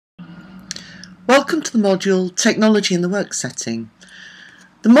Welcome to the module Technology in the Work Setting.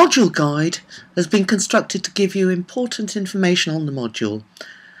 The module guide has been constructed to give you important information on the module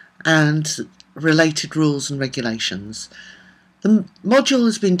and related rules and regulations. The module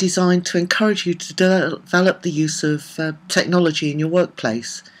has been designed to encourage you to develop the use of technology in your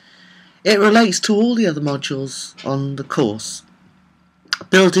workplace. It relates to all the other modules on the course,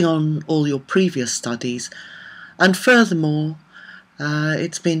 building on all your previous studies, and furthermore,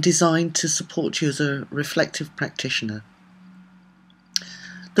 it's been designed to support you as a reflective practitioner.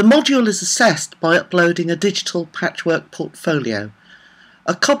 The module is assessed by uploading a digital patchwork portfolio.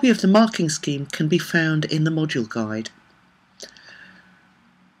 A copy of the marking scheme can be found in the module guide.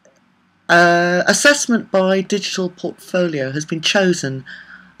 Assessment by digital portfolio has been chosen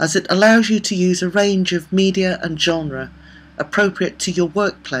as it allows you to use a range of media and genre appropriate to your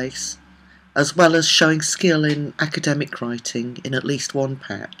workplace, as well as showing skill in academic writing in at least one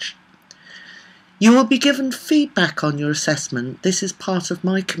patch. You will be given feedback on your assessment. This is part of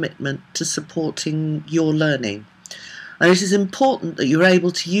my commitment to supporting your learning, and it is important that you're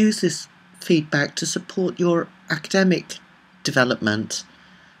able to use this feedback to support your academic development,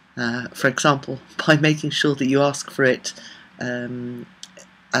 for example, by making sure that you ask for it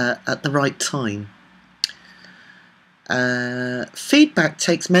at the right time. Feedback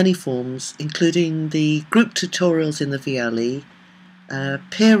takes many forms, including the group tutorials in the VLE,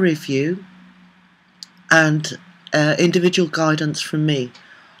 peer review, and individual guidance from me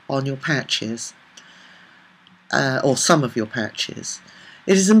on your patches, or some of your patches.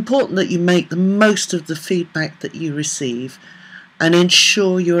 It is important that you make the most of the feedback that you receive and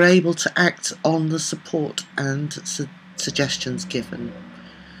ensure you're able to act on the support and suggestions given.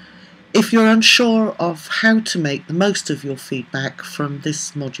 If you're unsure of how to make the most of your feedback from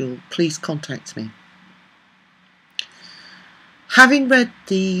this module, please contact me. Having read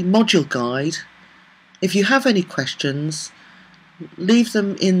the module guide, if you have any questions, leave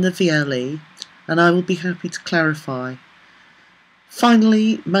them in the VLE and I will be happy to clarify.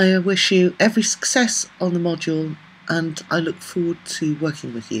 Finally, may I wish you every success on the module, and I look forward to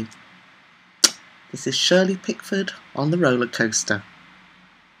working with you. This is Shirley Pickford on the roller coaster.